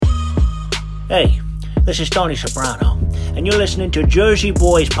Hey, this is Tony Soprano, and you're listening to Jersey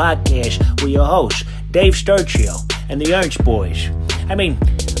Boyz Podcast with your hosts, Dave Sturchio and the Ernst Boys. I mean,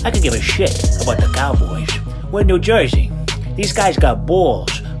 I could give a shit about the Cowboys. We're in New Jersey. These guys got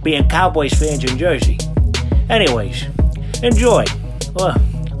balls being Cowboys fans in Jersey. Anyways, enjoy. Or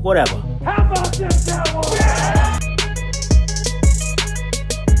whatever. How about this, Cowboys?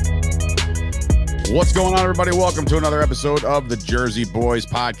 What's going on, everybody? Welcome to another episode of the Jersey Boyz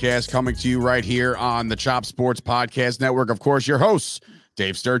Podcast, coming to you right here on the Chop Sports Podcast Network. Of course, your hosts,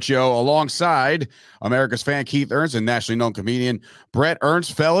 Dave Sturchio, alongside America's fan Keith Ernst and nationally known comedian Bret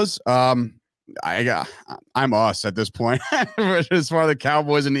Ernst. Fellas, I'm us at this point as far as the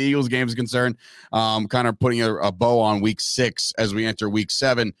Cowboys and the Eagles game is concerned. Kind of putting a bow on week 6 as we enter week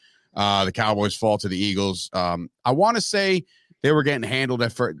 7. The Cowboys fall to the Eagles. I want to say they were getting handled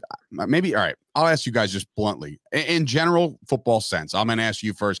at first. Maybe, all right, I'll ask you guys just bluntly. In general football sense, I'm going to ask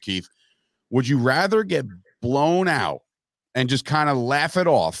you first, Keith. Would you rather get blown out and just kind of laugh it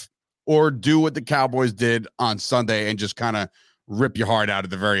off, or do what the Cowboys did on Sunday and just kind of rip your heart out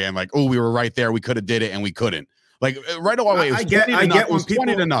at the very end? Like, oh, we were right there. We could have did it and we couldn't. Like right away, it was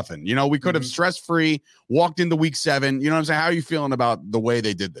 20 to nothing. You know, we could have stress-free walked into week 7. You know what I'm saying? How are you feeling about the way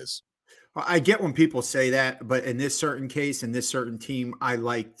they did this? I get when people say that, but in this certain case, in this certain team, I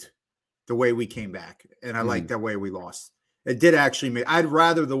liked the way we came back, and I liked the way we lost. It did actually I'd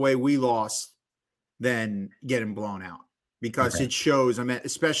rather the way we lost than getting blown out, because it shows. I mean,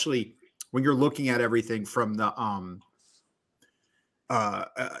 especially when you're looking at everything from the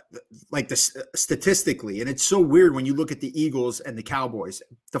statistically, and it's so weird when you look at the Eagles and the Cowboys,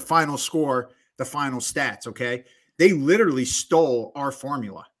 the final score, the final stats. Okay, they literally stole our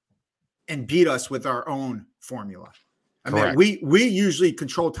formula and beat us with our own formula. I mean, we usually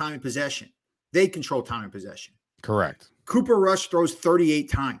control time and possession. They control time and possession. Correct. Cooper Rush throws 38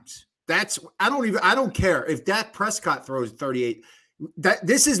 times. I don't care if Dak Prescott throws 38.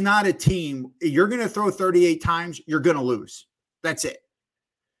 This is not a team. You're going to throw 38 times, you're going to lose. That's it.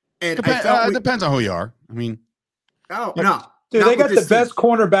 And it depends on who you are. I mean, no. Dude, they got the best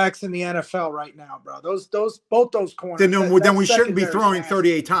cornerbacks in the NFL right now, bro. Both those corners. Then we shouldn't be throwing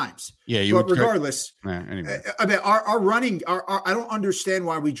 38 times. Yeah, but regardless, anyway. I mean, our running. I don't understand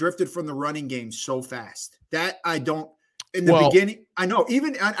why we drifted from the running game so fast. That I don't. In the beginning, I know.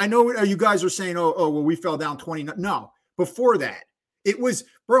 Even I know you guys are saying, "Oh, well, we fell down 20." No, before that, it was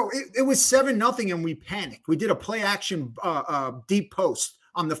 7-0, and we panicked. We did a play action deep post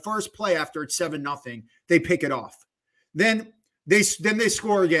on the first play after it's 7-0. They pick it off. Then they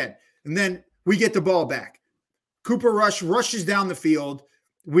score again, and then we get the ball back. Cooper Rush rushes down the field.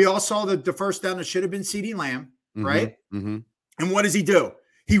 We all saw the first down that should have been CeeDee Lamb, right? Mm-hmm. And what does he do?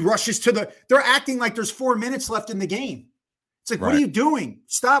 He rushes to they're acting like there's 4 minutes left in the game. It's like, what are you doing?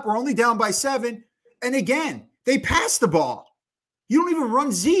 Stop. We're only down by 7. And again, they pass the ball. You don't even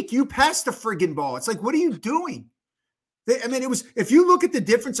run Zeke. You pass the friggin' ball. It's like, what are you doing? If you look at the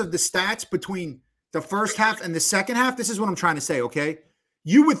difference of the stats between the first half and the second half, this is what I'm trying to say, okay?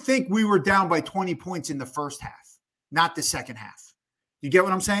 You would think we were down by 20 points in the first half, not the second half. You get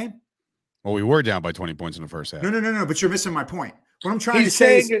what I'm saying? Well, we were down by 20 points in the first half. No, but you're missing my point. What I'm trying to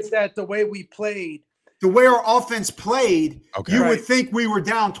say is that the way we played, the way our offense played, you would think we were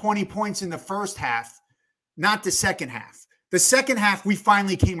down 20 points in the first half, not the second half. The second half, we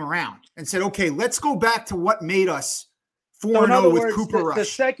finally came around and said, okay, let's go back to what made us 4-0 with Cooper Rush. The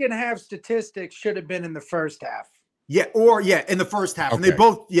second half statistics should have been in the first half. Yeah, in the first half. Okay. And they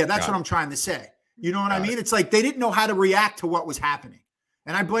both, that's what I'm trying to say. You know what I mean? It's like they didn't know how to react to what was happening.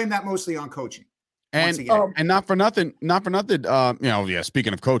 And I blame that mostly on coaching. And not for nothing,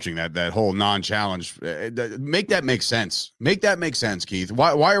 speaking of coaching, that whole non-challenge, make that make sense. Make that make sense, Keith.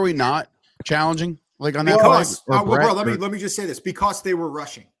 Why are we not challenging? Like on that let me just say this. Because they were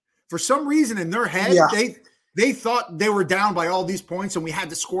rushing. For some reason in their head, they thought they were down by all these points and we had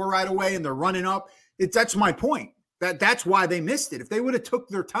to score right away and they're running up. That's my point. That's why they missed it. If they would have took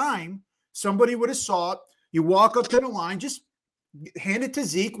their time, somebody would have saw it. You walk up to the line, just hand it to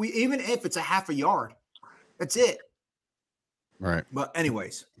Zeke. Even if it's a half a yard, that's it. Right. But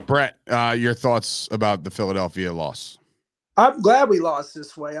anyways, Bret, your thoughts about the Philadelphia loss? I'm glad we lost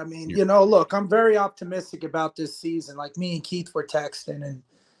this way. I mean, look, I'm very optimistic about this season. Like me and Keith were texting, and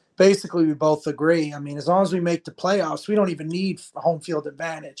basically we both agree. I mean, as long as we make the playoffs, we don't even need home field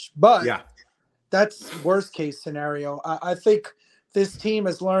advantage. But that's worst case scenario. I think this team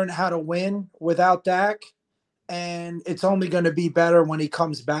has learned how to win without Dak, and it's only going to be better when he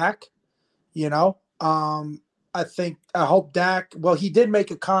comes back. I hope Dak, he did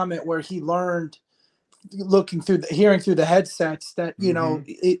make a comment where he learned hearing through the headsets that, you know,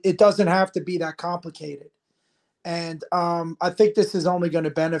 it doesn't have to be that complicated. And I think this is only going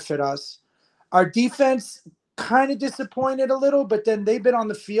to benefit us. Our defense kind of disappointed a little, but then they've been on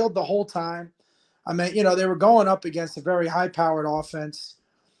the field the whole time. I mean, you know, they were going up against a very high-powered offense.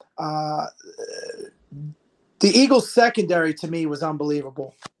 The Eagles' secondary, to me, was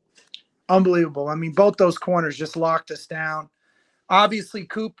unbelievable. Unbelievable. I mean, both those corners just locked us down. Obviously,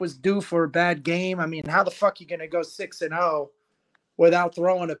 Coop was due for a bad game. I mean, how the fuck are you going to go 6-0 without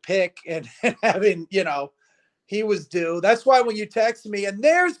throwing a pick and having, you know, he was due. That's why when you text me, and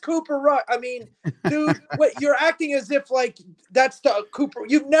there's Cooper Rush. I mean, dude, you're acting as if like that's the Cooper.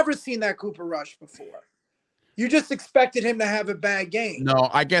 You've never seen that Cooper Rush before. You just expected him to have a bad game. No,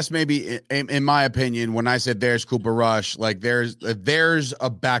 I guess maybe in my opinion, when I said there's Cooper Rush, like there's a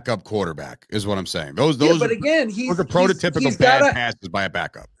backup quarterback is what I'm saying. Those but again, those are prototypical bad passes by a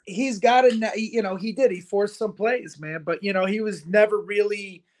backup. He's got to, you know, he forced some plays, man, but you know, he was never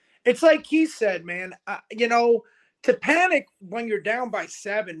really. It's like he said, man, you know, to panic when you're down by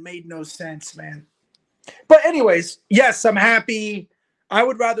 7 made no sense, man. But anyways, yes, I'm happy. I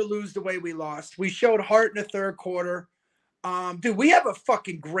would rather lose the way we lost. We showed heart in the third quarter. Dude, we have a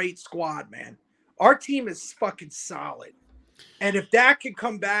fucking great squad, man. Our team is fucking solid. And if Dak can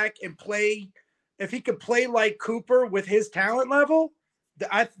come back and play, if he could play like Cooper with his talent level,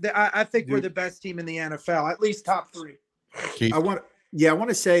 I think we're the best team in the NFL, at least top 3. I want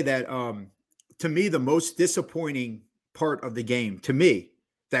to say that to me, the most disappointing part of the game, to me,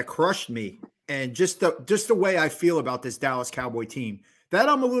 that crushed me, and just the way I feel about this Dallas Cowboy team, that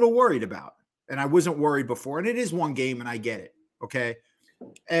I'm a little worried about. And I wasn't worried before. And it is one game, and I get it. Okay.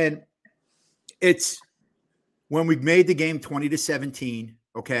 And it's when we made the game 20-17.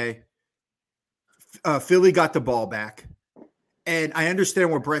 Okay. Philly got the ball back. And I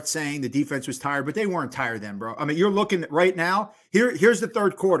understand what Bret's saying. The defense was tired, but they weren't tired then, bro. I mean, you're looking at right now. Here's the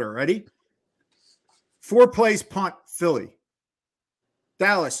third quarter. Ready? 4 plays, punt, Philly.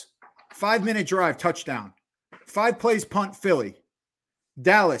 Dallas, 5-minute drive, touchdown. 5 plays, punt, Philly.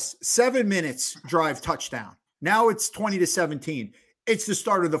 Dallas, 7 minutes, drive, touchdown. Now it's 20-17. It's the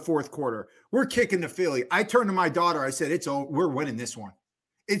start of the fourth quarter. We're kicking to Philly. I turned to my daughter. I said, we're winning this one.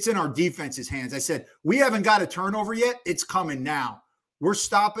 It's in our defense's hands. I said, we haven't got a turnover yet. It's coming now. We're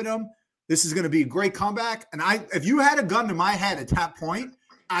stopping them. This is going to be a great comeback. And if you had a gun to my head at that point,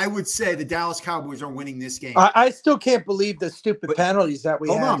 I would say the Dallas Cowboys are winning this game. I still can't believe the stupid penalties that we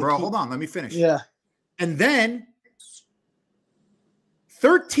had. Hold on, bro. Hold on. Let me finish. Yeah. And then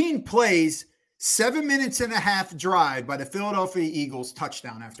 13 plays, 7 minutes and a half drive by the Philadelphia Eagles,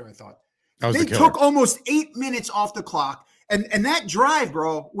 touchdown after I thought. They took almost 8 minutes off the clock. And that drive,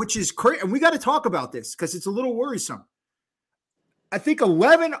 bro, which is crazy, and we got to talk about this because it's a little worrisome. I think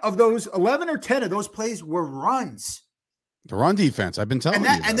 11 or 10 of those plays were runs. The run defense, I've been telling you.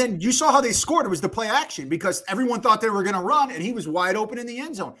 And then you saw how they scored. It was the play action because everyone thought they were going to run, and he was wide open in the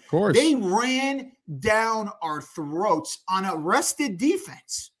end zone. Of course. They ran down our throats on a rested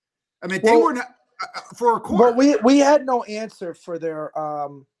defense. I mean, they were not for a quarter. But we had no answer for their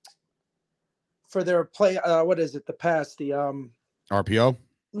play. What is it? The pass, the RPO.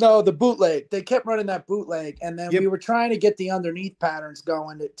 No, the bootleg. They kept running that bootleg, and then we were trying to get the underneath patterns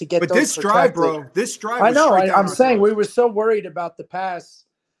going to get. But those this drive, bro, this drive. I know. I'm saying we were so worried about the pass.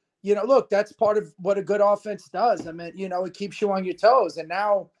 You know, look, that's part of what a good offense does. I mean, you know, it keeps you on your toes, and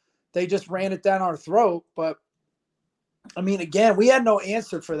now they just ran it down our throat. But I mean, again, we had no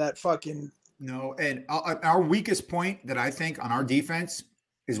answer for that fucking. No, and our weakest point that I think on our defense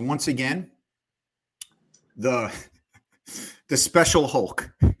is once again the special Hulk.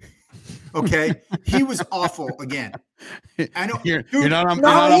 Okay, he was awful again. I know you're not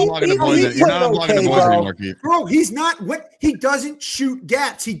unblocking the boys. You're not unblocking the boys anymore, Keith. Bro, he's not. He doesn't shoot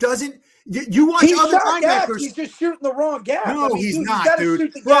gaps. He doesn't. You watch other linebackers. He's just shooting the wrong gap. No, he's not,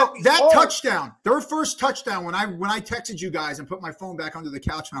 dude. Bro, that touchdown, their first touchdown. When I texted you guys and put my phone back under the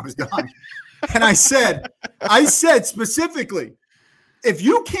couch when I was done, and I said specifically, if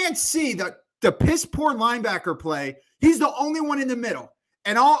you can't see the piss poor linebacker play, he's the only one in the middle.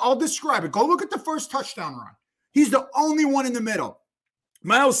 And I'll describe it. Go look at the first touchdown run. He's the only one in the middle.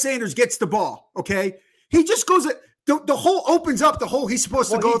 Miles Sanders gets the ball, okay? He just goes – the hole opens up the hole he's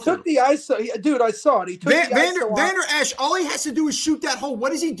supposed to go through. He took the ISO. Dude, I saw it. He took Vander Esch, all he has to do is shoot that hole.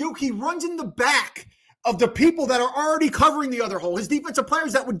 What does he do? He runs in the back of the people that are already covering the other hole. His defensive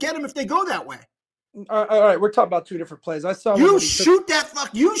players that would get him if they go that way. All right, we're talking about 2 different plays. I saw you shoot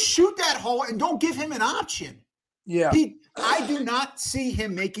that hole and don't give him an option. Yeah. I do not see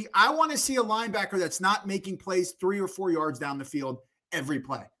him making – I want to see a linebacker that's not making plays 3 or 4 yards down the field every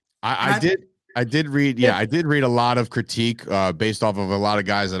play. I did I did read a lot of critique based off of a lot of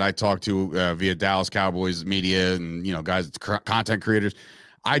guys that I talked to via Dallas Cowboys media and, guys, content creators.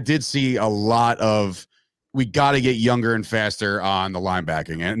 I did see a lot of, we got to get younger and faster on the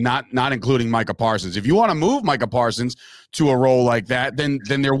linebacking, and not including Micah Parsons. If you want to move Micah Parsons to a role like that, then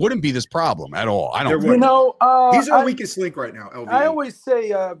there wouldn't be this problem at all. I don't. He's our weakest link right now. LVE. I always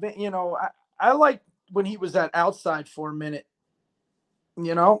say, I like when he was at outside for a minute.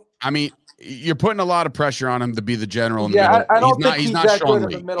 I mean, you're putting a lot of pressure on him to be the general. In the middle. I don't think he's not that Sean good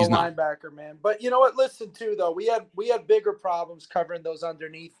Lee. of a middle linebacker, man. But you know what? Listen, too, though, we had bigger problems covering those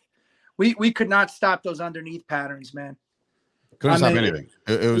underneath. We could not stop those underneath patterns, man. Couldn't stop anything.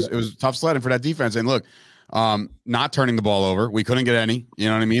 It was tough sledding for that defense. And look, not turning the ball over, we couldn't get any. You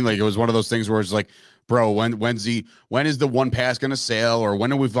know what I mean? Like, it was one of those things where it's like, bro, when is the one pass going to sail, or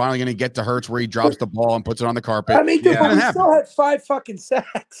when are we finally going to get to Hurts where he drops the ball and puts it on the carpet? I mean, dude, but we still had 5 fucking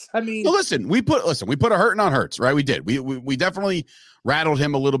sacks. I mean, well, we put a hurting on Hurts, right? We did. We definitely rattled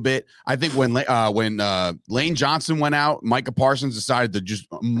him a little bit. I think when Lane Johnson went out, Micah Parsons decided to just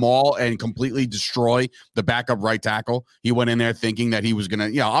maul and completely destroy the backup right tackle. He went in there thinking that he was gonna,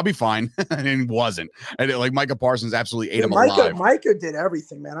 I'll be fine, and he wasn't. And Micah Parsons absolutely ate him alive. Micah did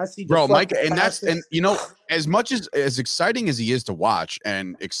everything, man. I see, bro, Micah, and as much as exciting as he is to watch,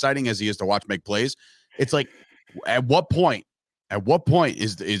 and exciting as he is to watch make plays, it's like, at what point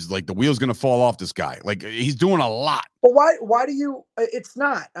is like the wheel's going to fall off this guy? Like, he's doing a lot. But why do you, it's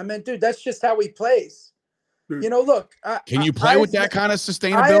not, I mean, dude, that's just how he plays. Look, can you play with that kind of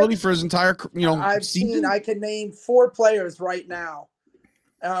sustainability for his entire, season? I can name 4 players right now.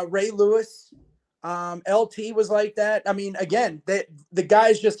 Ray Lewis, LT was like that. I mean, again, the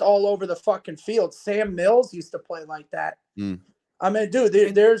guy's just all over the fucking field. Sam Mills used to play like that. I mean,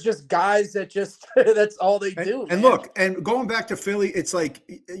 dude, there's just guys that just that's all they do. And look, and going back to Philly, it's like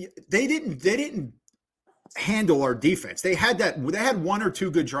they didn't handle our defense. They had 1 or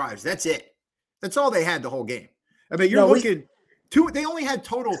 2 good drives. That's it. That's all they had the whole game. I mean, they only had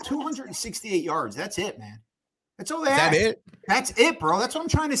total 268 yards. That's it, man. That's all they had. Is that it? That's it, bro. That's what I'm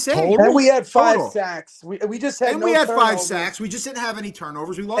trying to say. Total? And we had 5 sacks. We just had we had 5 sacks. We just didn't have any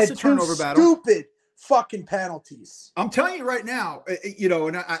turnovers. We lost the turnover battle. Stupid fucking penalties. I'm telling you right now,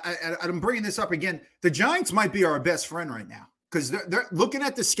 and I'm bringing this up again. The Giants might be our best friend right now because they're looking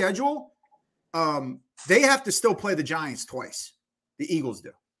at the schedule. They have to still play the Giants twice. The Eagles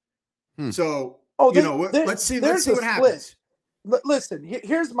do. So, let's see what happens. Listen,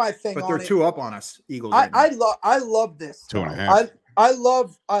 here's my thing. But they're 2 up on us, Eagles. I love this. 2.5. I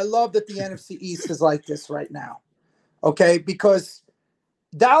love that the NFC East is like this right now. Okay, because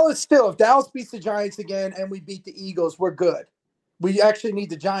if Dallas beats the Giants again and we beat the Eagles, we're good. We actually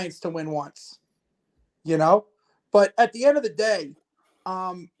need the Giants to win once, But at the end of the day,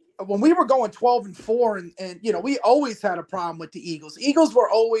 when we were going 12-4 and we always had a problem with the Eagles. Eagles were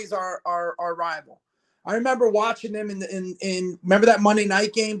always our rival. I remember watching them in remember that Monday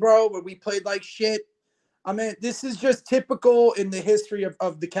night game, bro, where we played like shit. I mean, this is just typical in the history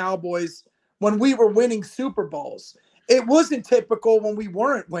of the Cowboys when we were winning Super Bowls. It wasn't typical when we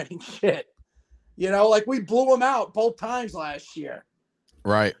weren't winning shit. Like we blew them out both times last year.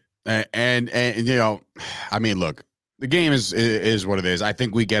 Right. And I mean, look, the game is what it is. I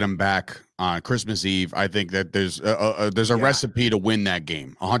think we get them back on Christmas Eve. I think that there's a recipe to win that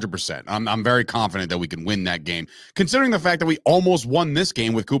game 100%. I'm very confident that we can win that game, considering the fact that we almost won this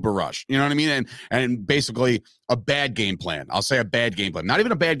game with Cooper Rush. You know what I mean? And basically a bad game plan. I'll say a bad game plan. Not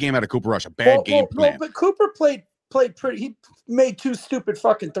even a bad game out of Cooper Rush, a bad game plan. No, but Cooper played pretty. He made 2 stupid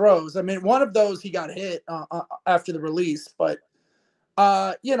fucking throws. I mean, one of those he got hit after the release, but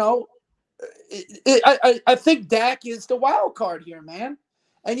I think Dak is the wild card here, man.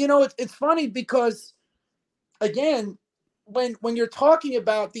 And it's funny because, again, when you're talking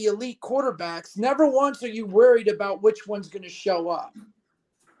about the elite quarterbacks, never once are you worried about which one's going to show up.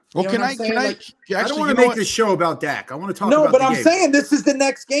 Well, I don't want to make this show about Dak. I want to talk about but I'm saying this is the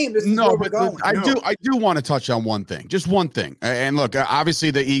next game. This is where we're going. I do want to touch on one thing, just one thing. And look,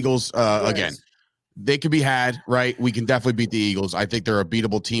 obviously the Eagles, again, they could be had, right? We can definitely beat the Eagles. I think they're a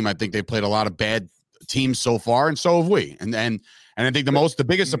beatable team. I think they played a lot of bad teams so far, and so have we. And I think the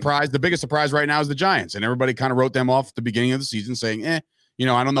biggest surprise right now is the Giants. And everybody kind of wrote them off at the beginning of the season saying, I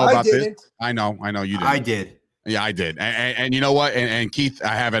don't know about this. I know you did. I did. Yeah, I did. And you know what? And Keith, I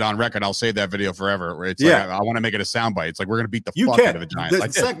have it on record. I'll save that video forever. It's like, I want to make it a soundbite. It's like, we're going to beat the fuck out of the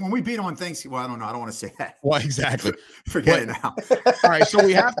Giants. When we beat them on Thanksgiving, well, I don't know. I don't want to say that. Well, exactly. Forget it now. All right. So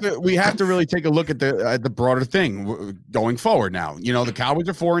we have to really take a look at the broader thing going forward now. The Cowboys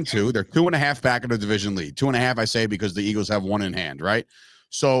are 4-2. They're 2.5 back in the division lead. 2.5, I say, because the Eagles have 1 in hand, right?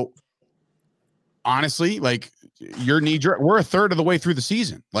 So honestly, like your knee jerk, we're a third of the way through the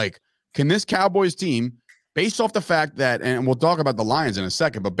season. Like, can this Cowboys team, based off the fact that, and we'll talk about the Lions in a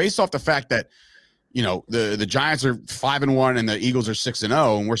second, but based off the fact that, you know, the Giants are 5-1 and the Eagles are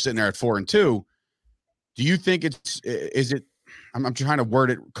 6-0, and we're sitting there at 4-2. Do you think I'm trying to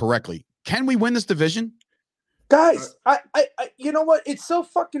word it correctly. Can we win this division? Guys, I you know what? It's so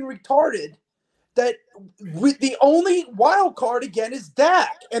fucking retarded that the only wild card again is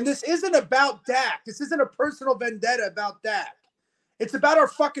Dak. And this isn't about Dak. This isn't a personal vendetta about Dak. It's about our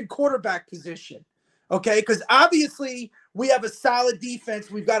fucking quarterback position. Okay? Because obviously we have a solid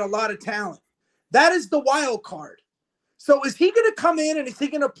defense. We've got a lot of talent. That is the wild card. So is he going to come in and is he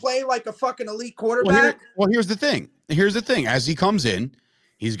going to play like a fucking elite quarterback? Well, here's the thing. As he comes in,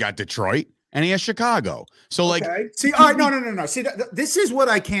 he's got Detroit and he has Chicago. So, like, see, all right, no. See, this is what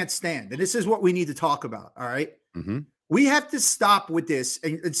I can't stand, and this is what we need to talk about. All right, we have to stop with this.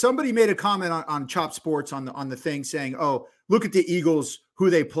 And somebody made a comment on Chop Sports on the thing saying, "Oh, look at the Eagles, who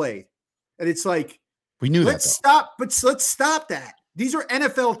they played," and it's like we knew that. Let's stop that. These are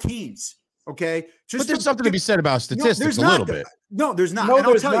NFL teams. Okay, but there's something to be said about statistics a little bit. No, there's not. No, and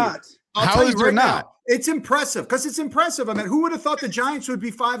there's not. How is there not? It's impressive because it's impressive. I mean, who would have thought the Giants would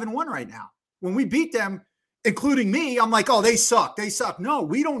be 5-1 right now? When we beat them, including me, I'm like, oh, they suck. They suck. No,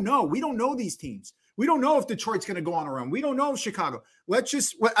 we don't know. We don't know these teams. We don't know if Detroit's going to go on a run. We don't know if Chicago.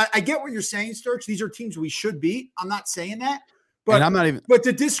 I get what you're saying, Sturch. These are teams we should beat. I'm not saying that. But and I'm not even. But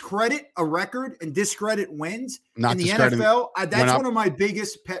to discredit a record and discredit wins in the NFL, that's one of my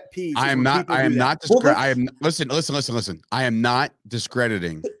biggest pet peeves. I am not Listen. I am not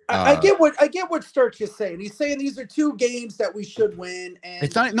discrediting. I get what Sturch is saying. He's saying these are two games that we should win. And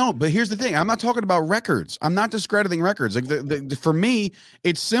it's not. No, but here's the thing. I'm not talking about records. I'm not discrediting records. Like for me,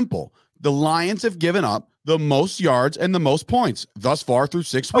 it's simple. The Lions have given up the most yards and the most points thus far through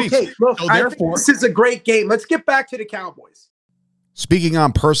 6 weeks. Okay, look, so therefore, this is a great game. Let's get back to the Cowboys. Speaking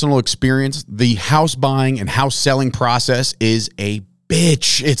on personal experience, the house buying and house selling process is a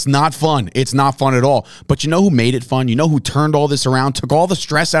bitch. It's not fun. It's not fun at all. But you know who made it fun? You know who turned all this around, took all the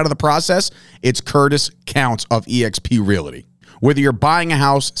stress out of the process? It's Curtis Counts of eXp Realty. Whether you're buying a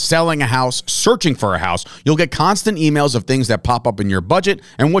house, selling a house, searching for a house, you'll get constant emails of things that pop up in your budget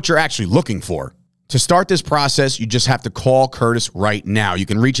and what you're actually looking for. To start this process, you just have to call Curtis right now. You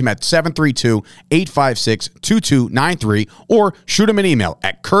can reach him at 732-856-2293 or shoot him an email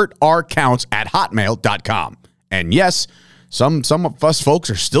at kurtrcounts@hotmail.com. And yes, some of us folks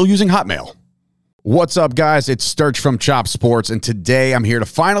are still using Hotmail. What's up, guys? It's Sturch from Chop Sports, and today I'm here to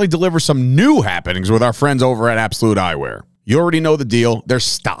finally deliver some new happenings with our friends over at Absolute Eyewear. You already know the deal. They're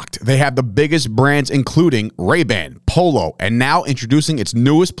stocked. They have the biggest brands, including Ray-Ban, Polo, and now introducing its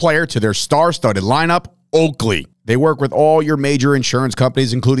newest player to their star-studded lineup, Oakley. They work with all your major insurance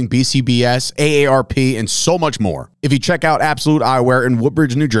companies, including BCBS, AARP, and so much more. If you check out Absolute Eyewear in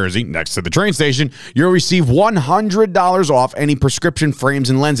Woodbridge, New Jersey, next to the train station, you'll receive $100 off any prescription frames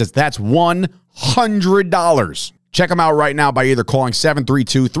and lenses. That's $100. Check them out right now by either calling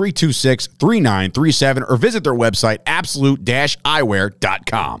 732-326-3937 or visit their website,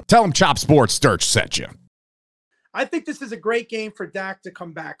 absolute-eyewear.com. Tell them Chop Sports Sturch sent you. I think this is a great game for Dak to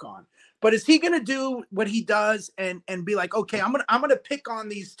come back on. But is he going to do what he does and be like, okay, I'm gonna pick on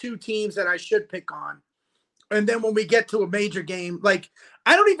these two teams that I should pick on. And then when we get to a major game, like,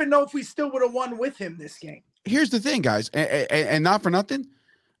 I don't even know if we still would have won with him this game. Here's the thing, guys, and not for nothing,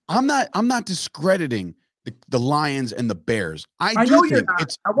 I'm not discrediting the Lions and the Bears. I know you're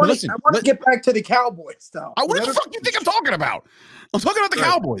not. I want to get back to the Cowboys, though. What the fuck do you think I'm talking about? I'm talking about the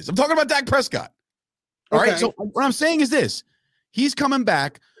Cowboys. I'm talking about Dak Prescott. All right. So what I'm saying is this: he's coming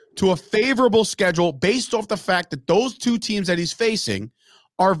back to a favorable schedule based off the fact that those two teams that he's facing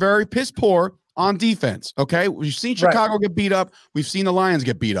are very piss poor on defense. Okay, we've seen Chicago get beat up. We've seen the Lions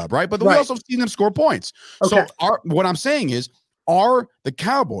get beat up. Right, but we also seen them score points. Okay. So what I'm saying is, are the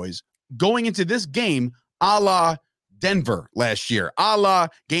Cowboys going into this game a la Denver last year, a la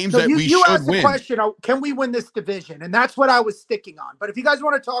games that we should win? You asked the question, can we win this division? And that's what I was sticking on. But if you guys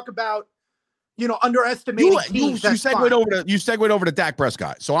want to talk about, underestimating teams, you segued over to Dak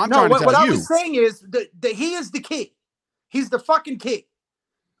Prescott. So I'm trying to tell you. What I was saying is that he is the key. He's the fucking key.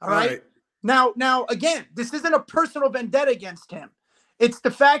 All right. Now, again, this isn't a personal vendetta against him. It's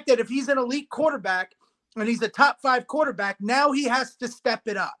the fact that if he's an elite quarterback and he's a top 5 quarterback, now he has to step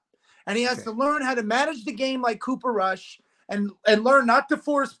it up. And he has to learn how to manage the game like Cooper Rush and learn not to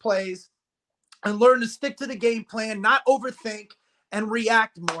force plays and learn to stick to the game plan, not overthink and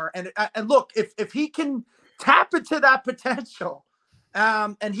react more. And look, if he can tap into that potential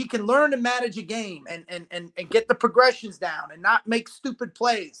and he can learn to manage a game and get the progressions down and not make stupid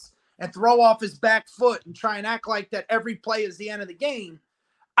plays and throw off his back foot and try and act like that every play is the end of the game,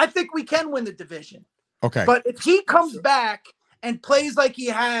 I think we can win the division. Okay. But if he comes back and plays like he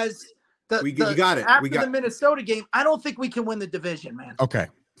has you got it. After the Minnesota game, I don't think we can win the division, man. Okay,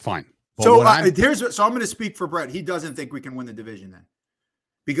 fine. But so I'm going to speak for Bret. He doesn't think we can win the division then,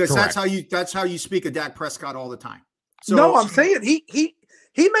 because correct. that's how you speak of Dak Prescott all the time. So, no, I'm saying he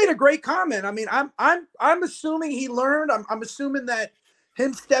made a great comment. I mean, I'm assuming he learned. I'm assuming that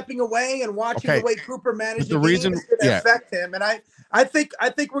him stepping away and watching the way Cooper managed the game is going to affect him. And I think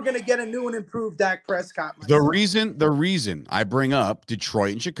we're going to get a new and improved Dak Prescott. The reason I bring up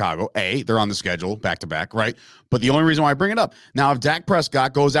Detroit and Chicago, they're on the schedule back to back, right? But the only reason why I bring it up now, if Dak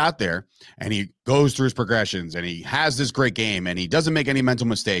Prescott goes out there and he goes through his progressions and he has this great game and he doesn't make any mental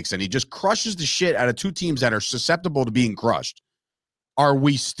mistakes and he just crushes the shit out of two teams that are susceptible to being crushed, are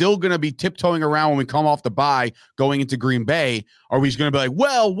we still going to be tiptoeing around when we come off the bye going into Green Bay? Are we going to be like,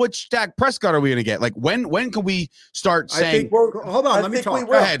 well, which Dak Prescott are we going to get? Like, when can we start saying? Hold on, let me talk.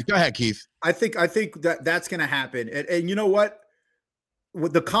 Go ahead, Keith. I think that's going to happen. And you know what?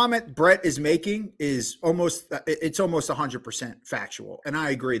 The comment Bret is making is almost 100% factual, and I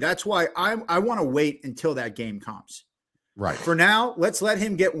agree. That's why I want to wait until that game comes. Right. For now, let's let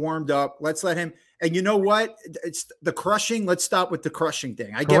him get warmed up. Let's let him. And you know what? It's the crushing. Let's stop with the crushing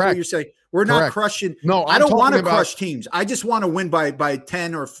thing. I get what you're saying. We're not crushing. No, I don't want to crush teams. I just want to win by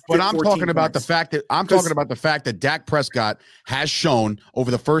 10 or 15. But I'm talking about points. talking about the fact that Dak Prescott has shown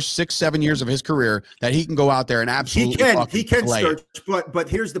over the first 6-7 years of his career that he can go out there and absolutely he can play. Start, but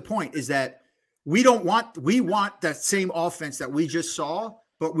here's the point: is that we want that same offense that we just saw,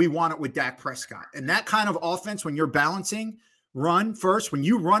 but we want it with Dak Prescott. And that kind of offense, when you're balancing run first, when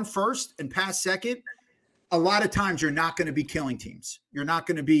you run first and pass second, a lot of times you're not going to be killing teams. You're not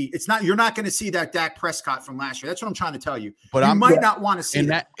going to see that Dak Prescott from last year. That's what I'm trying to tell you. But you might not want to see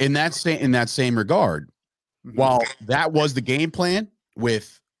that. In that same regard, while that was the game plan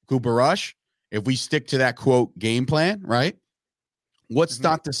with Cooper Rush, if we stick to that quote game plan, right? What's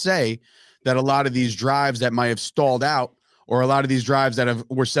not to say that a lot of these drives that might have stalled out, or a lot of these drives that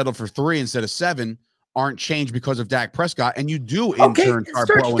were settled for 3 instead of 7, aren't changed because of Dak Prescott, and you do in turn start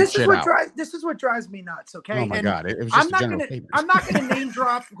blowing shit out. This is what drives me nuts, okay? Oh my God. It was just I'm not gonna name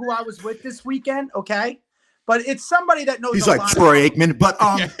drop who I was with this weekend, okay? But it's somebody that knows. He's like Troy Aikman, but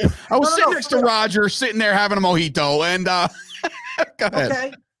I was sitting next to Roger, sitting there having a mojito, and go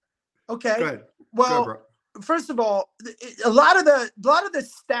ahead. Okay. Go ahead. Well, first of all, a lot of the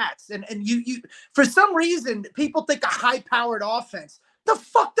stats, and you for some reason people think a high-powered offense. The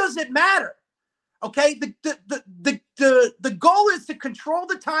fuck does it matter? Okay, the goal is to control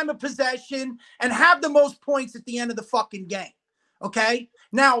the time of possession and have the most points at the end of the fucking game. Okay,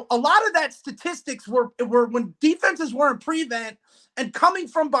 now a lot of that statistics were when defenses weren't prevent and coming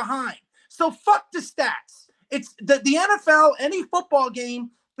from behind. So fuck the stats. It's the NFL. Any football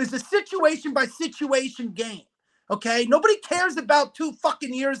game is a situation by situation game. Okay, nobody cares about 2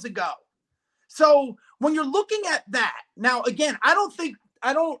 fucking years ago. So when you're looking at that now, again, I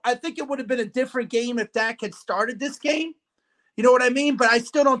think it would have been a different game if Dak had started this game. You know what I mean? But I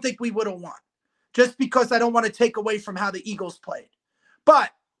still don't think we would have won, just because I don't want to take away from how the Eagles played. But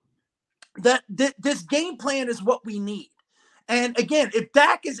this game plan is what we need. And again, if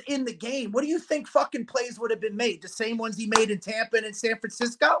Dak is in the game, what do you think fucking plays would have been made? The same ones he made in Tampa and in San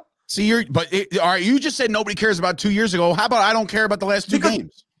Francisco? See, all right, you just said nobody cares about 2 years ago. How about I don't care about the last 2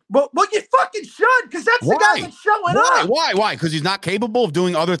 games? Well, you fucking should, because that's the guy that's showing up. Why? Because he's not capable of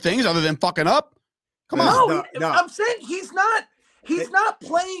doing other things other than fucking up? Come on. No, I'm saying he's not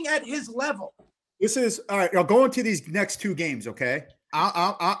playing at his level. This is all right. I'll go into these next 2 games, okay?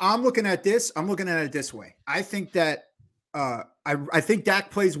 I'm looking at this. I'm looking at it this way. I think that I think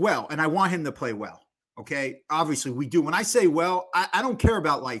Dak plays well, and I want him to play well. Okay, obviously we do. When I say well, I don't care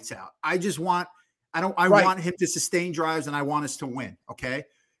about lights out. I want him to sustain drives, and I want us to win. Okay.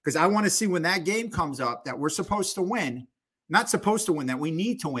 Because I want to see when that game comes up that we're supposed to win, not supposed to win, that we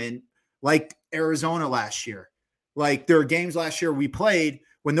need to win, like Arizona last year. Like there are games last year we played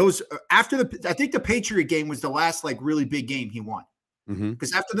when those I think the Patriot game was the last like really big game he won.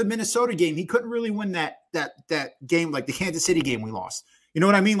 Because after the Minnesota game, he couldn't really win that game, like the Kansas City game we lost. You know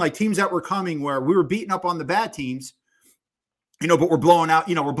what I mean? Like teams that were coming where we were beating up on the bad teams, but we're blowing out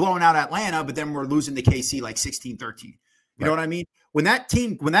Atlanta, but then we're losing to KC like 16-13. You know what I mean? When that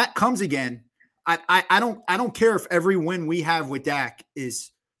comes again, I don't care if every win we have with Dak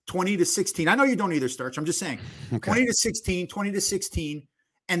is 20-16. I know you don't either, Sturch. I'm just saying 20-16.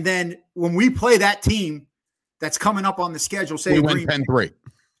 And then when we play that team that's coming up on the schedule, say we win 10-3.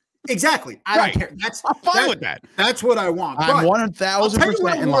 Exactly. I don't care. I'm fine with that. That's what I want. I'm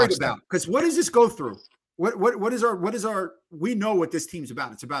 1,000% in worried about, because what does this go through? What is our we know what this team's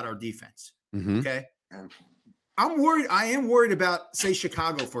about. It's about our defense. Mm-hmm. Okay. I'm worried. I am worried about, say,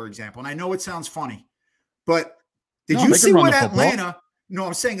 Chicago, for example. And I know it sounds funny, but did you see what Atlanta? No,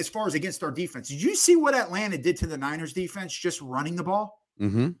 I'm saying as far as against our defense. Did you see what Atlanta did to the Niners defense just running the ball?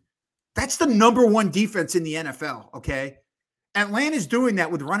 Mm-hmm. That's the number one defense in the NFL. Okay. Atlanta's doing that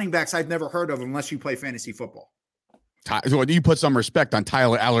with running backs I've never heard of unless you play fantasy football. You put some respect on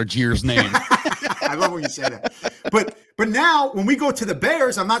Tyler Allgeier's name. I love when you say that. But now when we go to the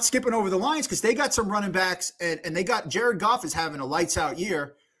Bears, I'm not skipping over the Lions because they got some running backs and they got Jared Goff is having a lights out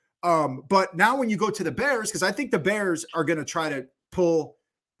year. But now when you go to the Bears, because I think the Bears are going to try to pull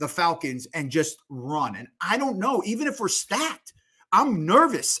the Falcons and just run. And I don't know, even if we're stacked, I'm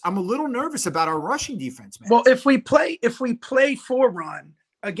nervous. I'm a little nervous about our rushing defense, man. Well, if we play for run,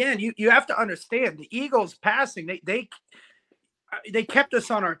 again, you have to understand the Eagles passing, they kept us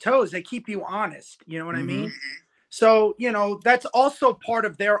on our toes. They keep you honest. You know what I mean? So, that's also part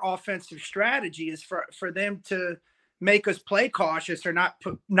of their offensive strategy is for them to make us play cautious or not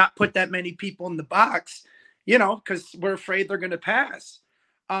put that many people in the box, because we're afraid they're going to pass.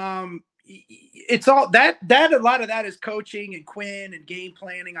 It's all that a lot of that is coaching and Quinn and game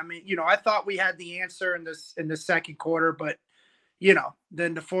planning. I mean, I thought we had the answer in the second quarter, but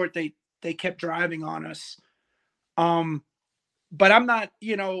then the fourth, they kept driving on us. But I'm not,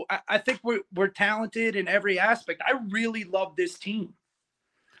 I think we're talented in every aspect. I really love this team.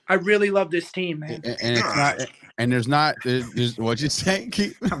 I really love this team, man. And it's not, and there's what'd you say?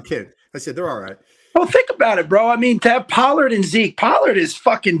 I'm kidding. I said, they're all right. Well, think about it, bro. I mean, to have Pollard and Zeke, Pollard is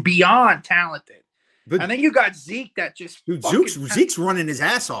fucking beyond talented. But and then you got Zeke that just Zeke's running his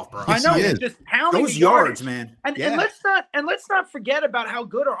ass off, bro. I know, he's just pounding those yards, man. And let's not forget about how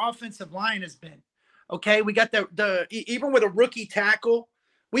good our offensive line has been. Okay, we got the even with a rookie tackle,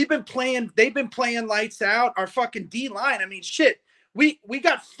 they've been playing lights out. Our fucking D line. I mean, shit, we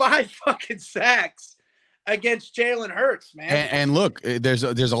got 5 fucking sacks against Jalen Hurts, man. And look, there's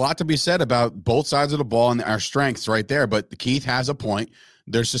a lot to be said about both sides of the ball and our strengths right there. But Keith has a point.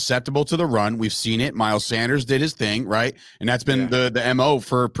 They're susceptible to the run. We've seen it. Miles Sanders did his thing, right? And that's been the MO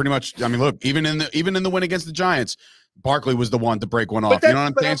for pretty much. I mean, look, even in the win against the Giants, Barkley was the one to break one off. You know what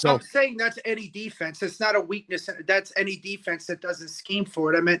I'm saying? So I'm saying that's any defense. It's not a weakness. That's any defense that doesn't scheme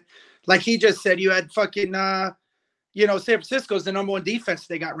for it. I mean, like he just said, you had fucking, San Francisco's the number one defense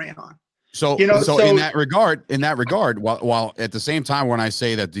they got ran on. So in that regard, while at the same time, when I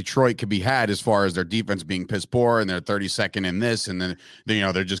say that Detroit could be had as far as their defense being piss poor and they're 32nd in this, and then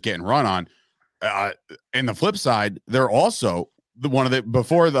they're just getting run on. In the flip side, they're also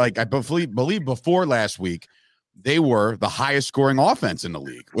before last week, they were the highest scoring offense in the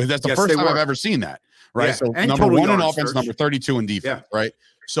league. That's the first time I've ever seen that. Right. Yeah. So and number 1 in offense, number 32 in defense. Yeah. Right.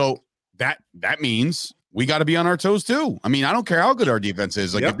 So that means we got to be on our toes too. I mean, I don't care how good our defense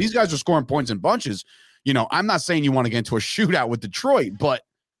is. Like if these guys are scoring points in bunches, I'm not saying you want to get into a shootout with Detroit, but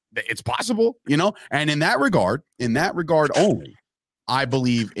it's possible, and in that regard only, I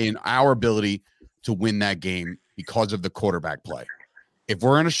believe in our ability to win that game because of the quarterback play. If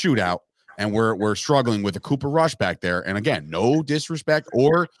we're in a shootout and we're struggling with a Cooper Rush back there, and again, no disrespect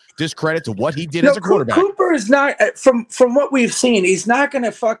or discredit to what he did as a quarterback. Cooper is not, from what we've seen, he's not going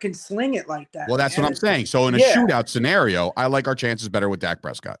to fucking sling it like that. Well, that's what I'm saying. So in a shootout scenario, I like our chances better with Dak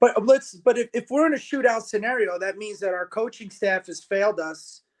Prescott. But if we're in a shootout scenario, that means that our coaching staff has failed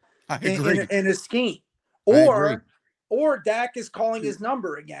us in a scheme, or Dak is calling his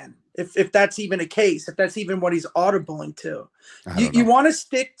number again. If that's even a case, if that's even what he's audibling to, you want to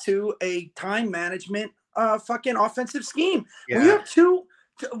stick to a time management fucking offensive scheme. Yeah.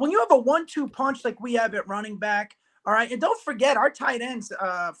 When you have a 1-2 punch like we have at running back, all right, and don't forget our tight ends,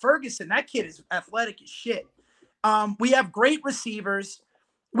 Ferguson, that kid is athletic as shit. We have great receivers.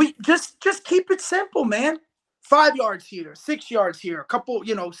 We just keep it simple, man. 5 yards here, 6 yards here, a couple,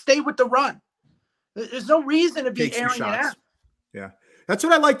 stay with the run. There's no reason to be airing it out. Yeah. That's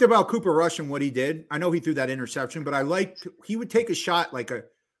what I liked about Cooper Rush and what he did. I know he threw that interception, but I liked he would take a shot like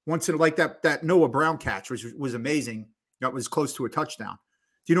that Noah Brown catch, which was amazing. That was close to a touchdown.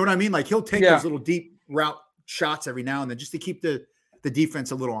 Do you know what I mean? Like he'll take those little deep route shots every now and then just to keep the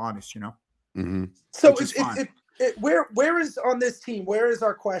defense a little honest, Mm-hmm. So where is on this team? Where is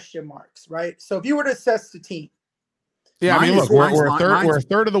our question marks, right? So if you were to assess the team. Yeah, I mean, look, we're a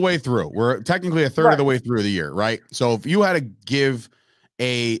third of the way through. We're technically a third of the way through the year, right? So if you had to give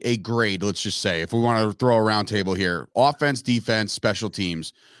a grade, let's just say, if we want to throw a round table here, offense, defense, special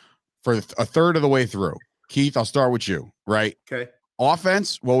teams, for a third of the way through. Keith, I'll start with you, right? Okay.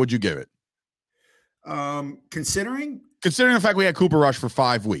 Offense, what would you give it? Considering the fact we had Cooper Rush for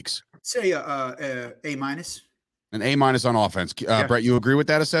 5 weeks. Say A-. An A- on offense. Brett, you agree with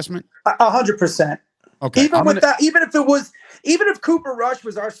that assessment? 100%. Okay. Even if Cooper Rush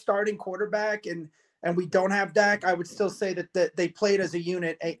was our starting quarterback and we don't have Dak, I would still say that they played as a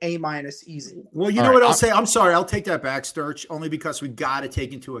unit A- easy. Well, you know what I'll say? I'm sorry. I'll take that back, Sturch, only because we got to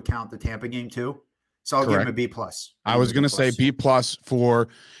take into account the Tampa game too. So I'll give him a B+. I was going to say B+ for,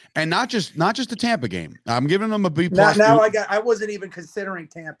 and not just the Tampa game. I'm giving them a B+. I wasn't even considering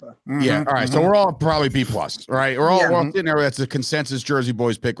Tampa. Mm-hmm, yeah. All right. So we're all probably B+, right? We're all sitting there. That's a consensus Jersey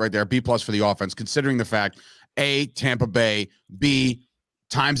Boys pick right there. B+ for the offense, considering the fact A, Tampa Bay, B,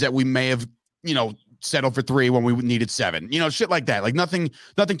 times that we may have, settled for 3 when we needed 7, shit like that. Like nothing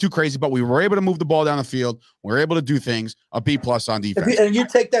too crazy, but we were able to move the ball down the field. We were able to do things. A B+ on defense. And you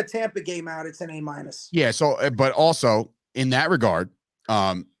take that Tampa game out, it's an A-. Yeah. So, but also in that regard,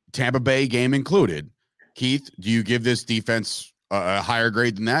 Tampa Bay game included. Keith, do you give this defense a higher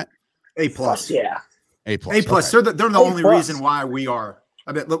grade than that? A+. Yeah. A+. A+. Okay. They're the only reason why we are.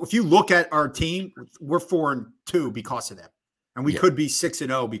 I mean, look, if you look at our team, we're 4-2 because of them. And we could be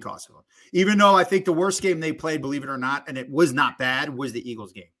 6-0 because of them. Even though I think the worst game they played, believe it or not, and it was not bad, was the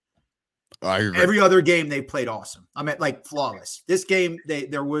Eagles game. I agree. Every other game they played awesome. I mean, like flawless. This game,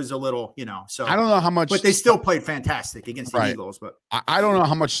 there was a little, so I don't know how much, but they still played fantastic against the Eagles. But I don't know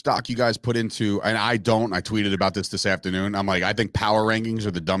how much stock you guys put into, and I tweeted about this afternoon. I'm like, I think power rankings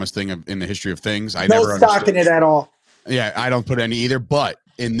are the dumbest thing in the history of things. I never stock in it at all. Yeah, I don't put any either. But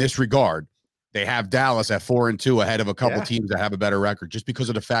in this regard, they have Dallas at 4-2 ahead of a couple teams that have a better record, just because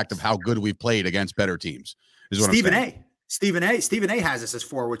of the fact of how good we've played against better teams. Stephen A has us as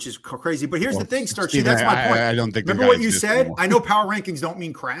 4, which is crazy. But here's the thing, Sturchio. That's my point. I don't think. Remember what you said? I know power rankings don't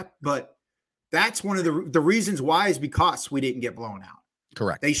mean crap, but that's one of the reasons why is because we didn't get blown out.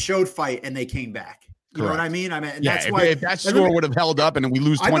 Correct. They showed fight and they came back. You know what I mean? And that's why if that score would have held up and we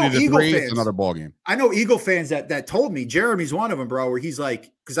lose 20-3, it's another ball game. I know Eagle fans that told me, Jeremy's one of them, bro, where he's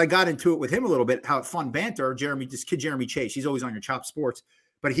like, because I got into it with him a little bit, how fun banter. Jeremy Chase, he's always on your Chop Sports,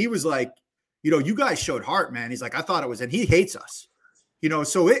 but he was like, you guys showed heart, man. He's like, I thought it was, and he hates us,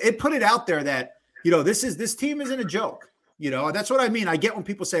 so it put it out there that, this team isn't a joke. That's what I mean. I get when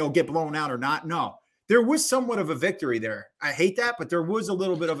people say, get blown out or not. No. There was somewhat of a victory there. I hate that, but there was a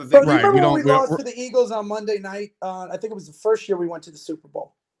little bit of a victory. But remember when we lost to the Eagles on Monday night? I think it was the first year we went to the Super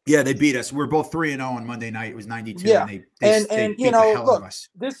Bowl. Yeah, they beat us. We're both 3-0 on Monday night. It was 92. Yeah, and they beat the hell out of us.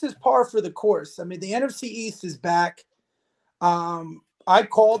 This is par for the course. I mean, the NFC East is back. I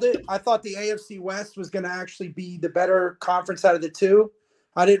called it. I thought the AFC West was going to actually be the better conference out of the two.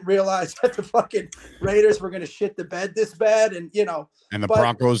 I didn't realize that the fucking Raiders were going to shit the bed this bad, and the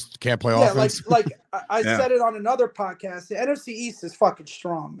Broncos can't play offense. Like I said it on another podcast. The NFC East is fucking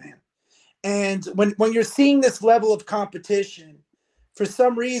strong, man. And when you're seeing this level of competition, for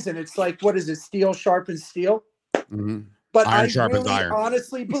some reason, it's like, what is it? Steel sharpens steel. Mm-hmm. But I really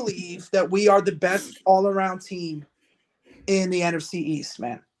honestly believe that we are the best all-around team in the NFC East,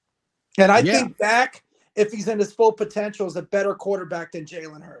 man. And I think Dak, if he's in his full potential, is a better quarterback than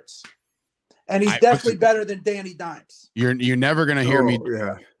Jalen Hurts. And he's definitely better than Danny Dimes. You're never going to hear me.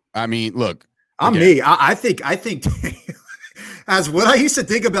 Yeah. I mean, look. I'm me. I think as what I used to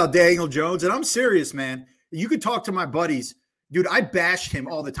think about Daniel Jones, and I'm serious, man. You could talk to my buddies. Dude, I bashed him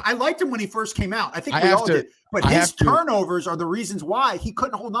all the time. I liked him when he first came out. I think we all did. But his turnovers are the reasons why he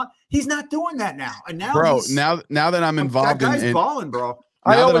couldn't hold on. He's not doing that now. And now, now that I'm involved that guy's balling, bro.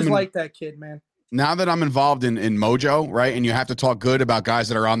 I always liked that kid, man. Now that I'm involved in Mojo, right, and you have to talk good about guys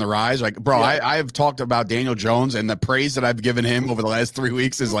that are on the rise, like, bro, I have talked about Daniel Jones, and the praise that I've given him over the last 3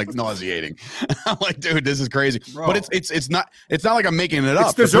 weeks is like nauseating. I'm like, dude, this is crazy. Bro. But it's not like I'm making it up.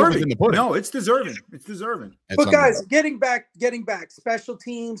 It's deserving. No, it's deserving. It's deserving. But guys, getting back, special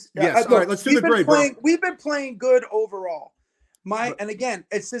teams. Yes. All right, let's do the grade, bro. We've been playing good overall. And again,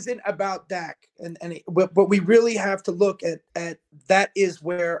 this isn't about Dak, but we really have to look at that is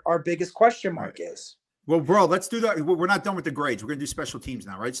where our biggest question mark is. Well, bro, let's do that. We're not done with the grades. We're going to do special teams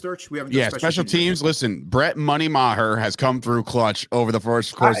now, right, Sturch? We haven't done special teams. Listen, Brett Money Maher has come through clutch over the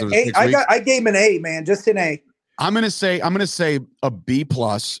first course of 6 weeks. I gave him an A, man, just an A. I'm gonna say a B+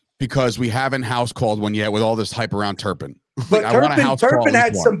 because we haven't house called one yet with all this hype around Turpin. But Turpin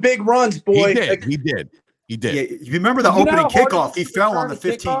had some big runs, boy. He did. Yeah, you remember the opening kickoff? He fell on the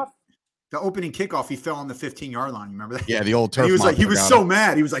 15. The opening kickoff, he fell on the 15-yard line. You remember that? Yeah, the old turf. He was so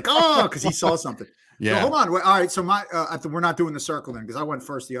mad. He was like, "Oh," because he saw something. Yeah. So hold on. All right. So we're not doing the circle then because I went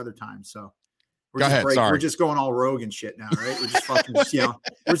first the other time. So We're just going all rogue and shit now, right? We're just fucking,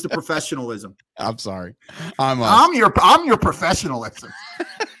 where's the professionalism? I'm sorry. I'm your professionalism.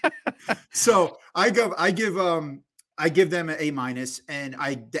 So I give them an A-, and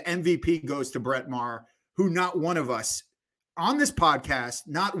the MVP goes to Brett Maher, who not one of us on this podcast,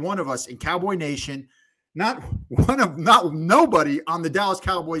 not one of us in Cowboy Nation, nobody on the Dallas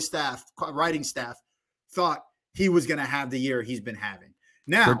Cowboys writing staff thought he was going to have the year he's been having.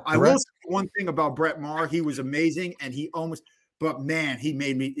 Now, I will say one thing about Brett Maher. He was amazing, and but man, he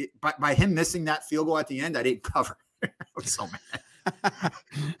made me, by him missing that field goal at the end, I didn't cover. I was so mad.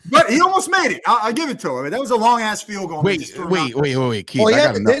 But he almost made it. I'll give it to him. That was a long ass field goal. Wait, Keith.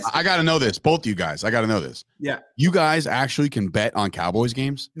 I gotta know this. Both you guys, I gotta know this. Yeah, you guys actually can bet on Cowboys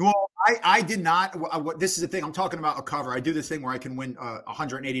games? Well, I did not. This is the thing. I'm talking about a cover. I do this thing where I can win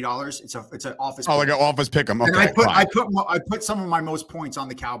 $180. It's an office. Like an office pick 'em. Okay, and I put some of my most points on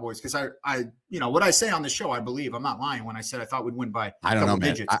the Cowboys because I what I say on the show. I believe I'm not lying when I said I thought we'd win by double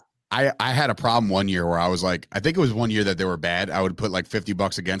digits. I had a problem one year where I was like, I think it was one year that they were bad. I would put like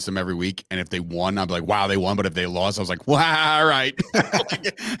 $50 against them every week. And if they won, I'd be like, wow, they won. But if they lost, I was like, wow, all right.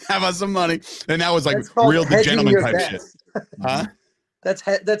 Have us some money. And that was like real the gentleman type shit. Huh? That's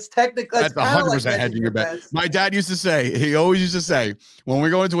technically. That's 100% hedging your bet. My dad he always used to say, when we're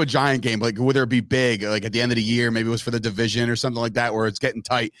going to a Giant game, like whether it be big, like at the end of the year, maybe it was for the division or something like that, where it's getting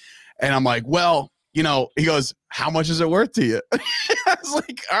tight. And I'm like, well, he goes, how much is it worth to you? I was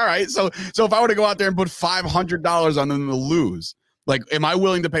like, all right. So if I were to go out there and put $500 on them to lose, like, am I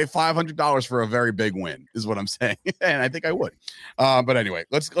willing to pay $500 for a very big win is what I'm saying. And I think I would. But anyway,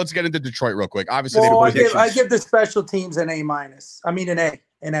 let's get into Detroit real quick. Obviously, I give the special teams an A-. I mean, an A,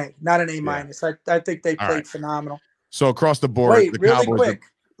 not an A-. Yeah. I think they played phenomenal. So across the board, wait, the really Cowboys quick.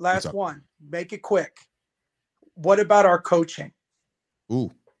 Last one. Make it quick. What about our coaching? Ooh.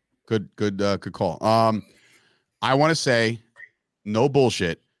 Good call. I want to say, no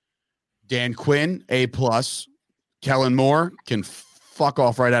bullshit. Dan Quinn, A+. Kellen Moore can fuck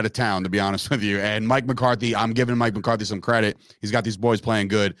off right out of town, to be honest with you. And Mike McCarthy, I'm giving Mike McCarthy some credit. He's got these boys playing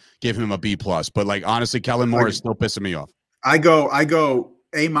good. Give him a B+. But like honestly, Kellen Moore is still pissing me off. I go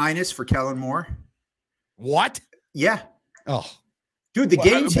A- for Kellen Moore. What? Yeah. Oh, dude, the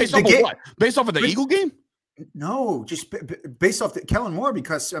game based off of the Eagle game. No, just based off Kellen Moore,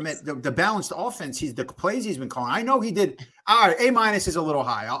 because I mean the balanced offense, the plays he's been calling. I know he did. All right, A- is a little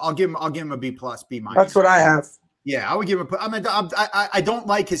high. I'll give him a B+, B-. That's what I have. Yeah, I would give him. I mean, I don't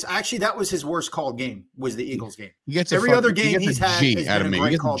like his. Actually, that was his worst called game. Was the Eagles game? He gets every other game he's had G out of me. He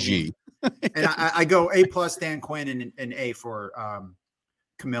gets a G. And I go A+ Dan Quinn and A for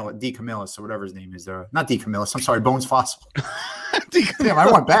D. Camillus or whatever his name is. Not D. Camillus. I'm sorry, Bones Fossil. Damn, I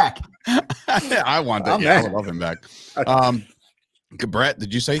want back. I want that. Yeah, I would love him back. Brett,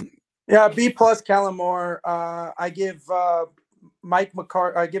 did you say? Yeah, B+ Kellen Moore. I give I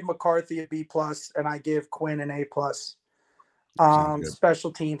give McCarthy a B+, and I give Quinn an A+.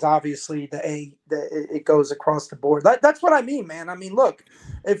 Special teams, obviously, the A. It goes across the board. That's what I mean, man. I mean, look,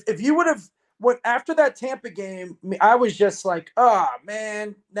 if you would have after that Tampa game, I was just like, oh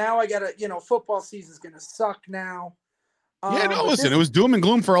man, now I gotta, football season's gonna suck now. Listen, it was doom and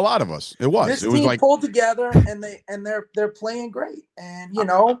gloom for a lot of us. It was. This it was team like pulled together, and they're playing great. And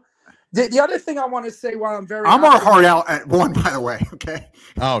the other thing I want to say, while I'm our heart out at one, by the way. Okay.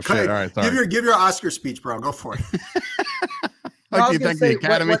 Oh shit! All right. Sorry. Give your Oscar speech, bro. Go for it. Thank the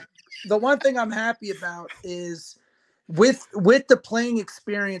Academy. The one thing I'm happy about is with the playing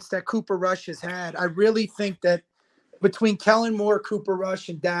experience that Cooper Rush has had. I really think that between Kellen Moore, Cooper Rush,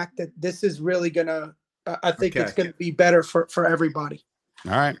 and Dak, that this is really gonna. I think it's gonna be better for everybody.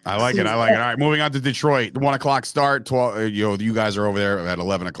 All right. I like it. All right. Moving on to Detroit. The 1 o'clock start. 12. You guys are over there at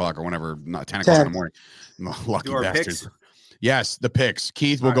 11 o'clock or whenever, not 10 o'clock in the morning. Lucky bastards. Yes, the picks.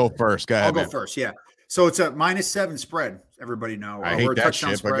 Keith will go first. Go ahead. I'll go first. Yeah. So it's a -7 spread. Everybody know. I hate that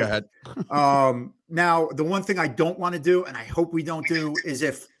shit, but go ahead. Now, the one thing I don't want to do, and I hope we don't do, is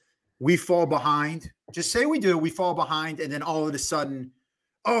if we fall behind, just say we do, we fall behind, and then all of a sudden,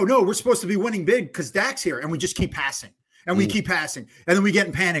 oh no, we're supposed to be winning big because Dak's here, and we just keep passing. And we keep passing, and then we get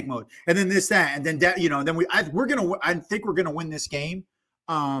in panic mode, and then this, that, and then that, then I think we're gonna win this game.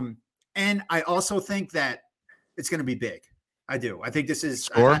 And I also think that it's gonna be big. I do. I think this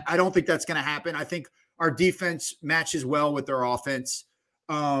is. I don't think that's gonna happen. I think our defense matches well with their offense.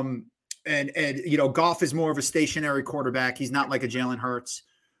 And Goff is more of a stationary quarterback. He's not like a Jalen Hurts.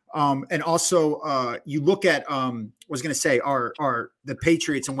 And also, you look at was gonna say the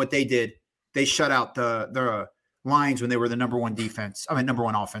Patriots and what they did. They shut out the Lions when they were the number one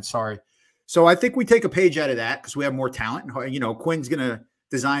offense. Sorry. So I think we take a page out of that because we have more talent. And, Quinn's going to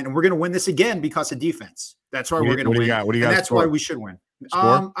design, and we're going to win this again because of defense. That's why we're going to win. What do you got? And that's why we should win.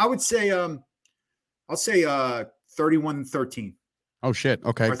 I would say, I'll say 31-13. Oh shit!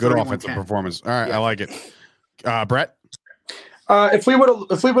 Okay, good offensive performance. All right, yeah. I like it. Brett, if we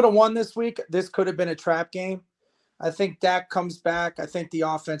would have won this week, this could have been a trap game. I think Dak comes back. I think the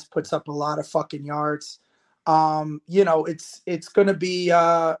offense puts up a lot of fucking yards. It's going to be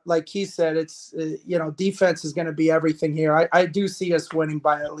like he said. It's defense is going to be everything here. I do see us winning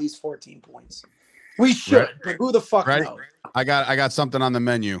by at least 14 points. We should, but who the fuck knows? I got something on the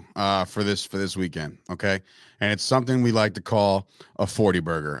menu for this weekend. Okay, and it's something we like to call a 40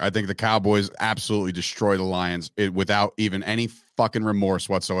 burger. I think the Cowboys absolutely destroy the Lions without even any fucking remorse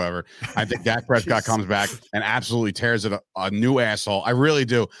whatsoever. I think Dak Prescott comes back and absolutely tears it a new asshole. I really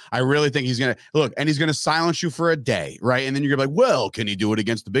do. I really think he's gonna look, and he's gonna silence you for a day, right? And then you're gonna be like, well, can he do it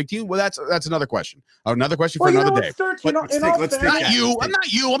against the big team? Well, that's another question. Another question for another day. Not you. I'm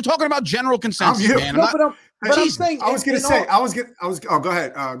not you. I'm talking about general consensus, man. I'm saying. Go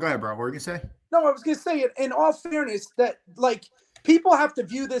ahead. Go ahead, bro. What were you gonna say? No, I was gonna say it. In all fairness, that like people have to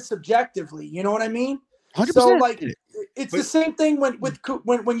view this objectively. You know what I mean? 100%. So like, it's the same thing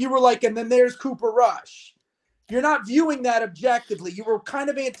when you were like, and then there's Cooper Rush. You're not viewing that objectively. You were kind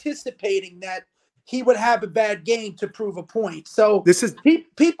of anticipating that he would have a bad game to prove a point. So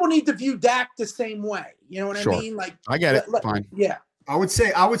people need to view Dak the same way. You know what I mean? Like, I get it. Fine. Yeah. I would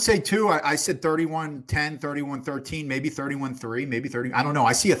say too. I said 31-10, 31-13, maybe 31-3, maybe 30. I don't know.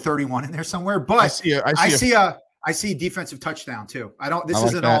 I see a 31 in there somewhere, but I see defensive touchdown too. This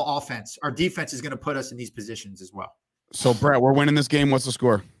isn't all offense. Our defense is going to put us in these positions as well. So Brett, we're winning this game. What's the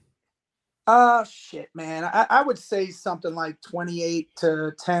score? Shit, man. I would say something like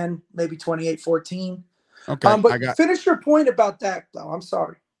 28-10, maybe 28-14. Okay. But finish your point about Dak though. I'm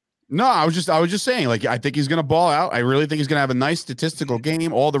sorry. No, I was just saying, like, I think he's going to ball out. I really think he's going to have a nice statistical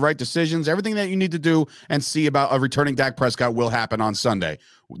game, all the right decisions, everything that you need to do and see about a returning Dak Prescott will happen on Sunday.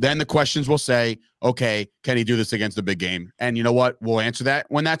 Then the questions will say, okay, can he do this against the big game? And you know what? We'll answer that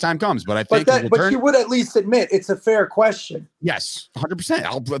when that time comes. But I think, but you would at least admit it's a fair question. Yes,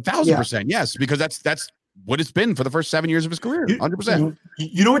 100%, 1,000%, yes, because that's what it's been for the first 7 years of his career. 100%.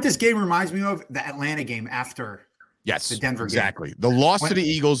 You know what this game reminds me of? The Atlanta game after. Yes, the Denver exactly. Game. The loss to the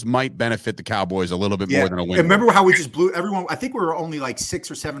Eagles might benefit the Cowboys a little bit more than a win. Remember how we just blew everyone? I think we were only like 6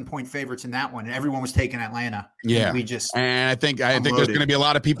 or 7 point favorites in that one, and everyone was taking Atlanta. Yeah, I think there's going to be a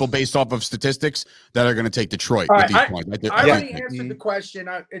lot of people based off of statistics that are going to take Detroit with these points. I already answered the question.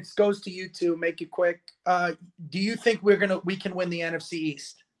 It goes to you two. Make it quick. Do you think we can win the NFC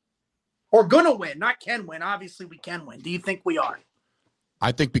East, or gonna win? Not can win. Obviously, we can win. Do you think we are?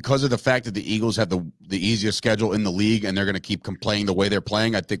 I think because of the fact that the Eagles have the easiest schedule in the league and they're going to keep playing the way they're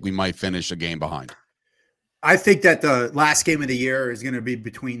playing, I think we might finish a game behind. I think that the last game of the year is going to be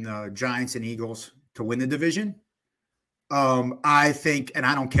between the Giants and Eagles to win the division. I think, and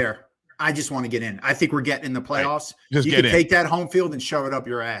I don't care. I just want to get in. I think we're getting in the playoffs. Right. You can take that home field and shove it up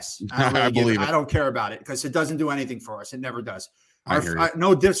your ass. I don't care about it because it doesn't do anything for us. It never does.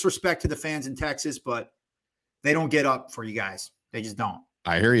 No disrespect to the fans in Texas, but they don't get up for you guys. They just don't.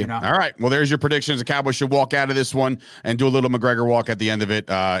 I hear you. All right. Well, there's your predictions. The Cowboys should walk out of this one and do a little McGregor walk at the end of it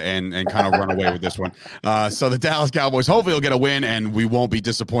and kind of run away with this one. So the Dallas Cowboys hopefully will get a win, and we won't be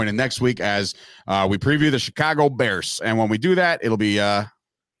disappointed next week as we preview the Chicago Bears. And when we do that, it'll be it'll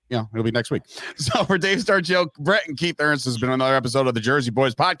be next week. So for Dave Sturchio, Bret and Keith Ernst, has been another episode of the Jersey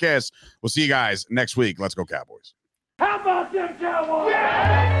Boyz Podcast. We'll see you guys next week. Let's go Cowboys. How about them Cowboys?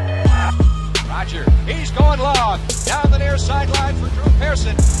 Yeah! Roger, he's going long. Down the near sideline for Drew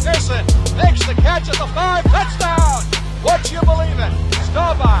Pearson. Pearson makes the catch at the 5. Touchdown!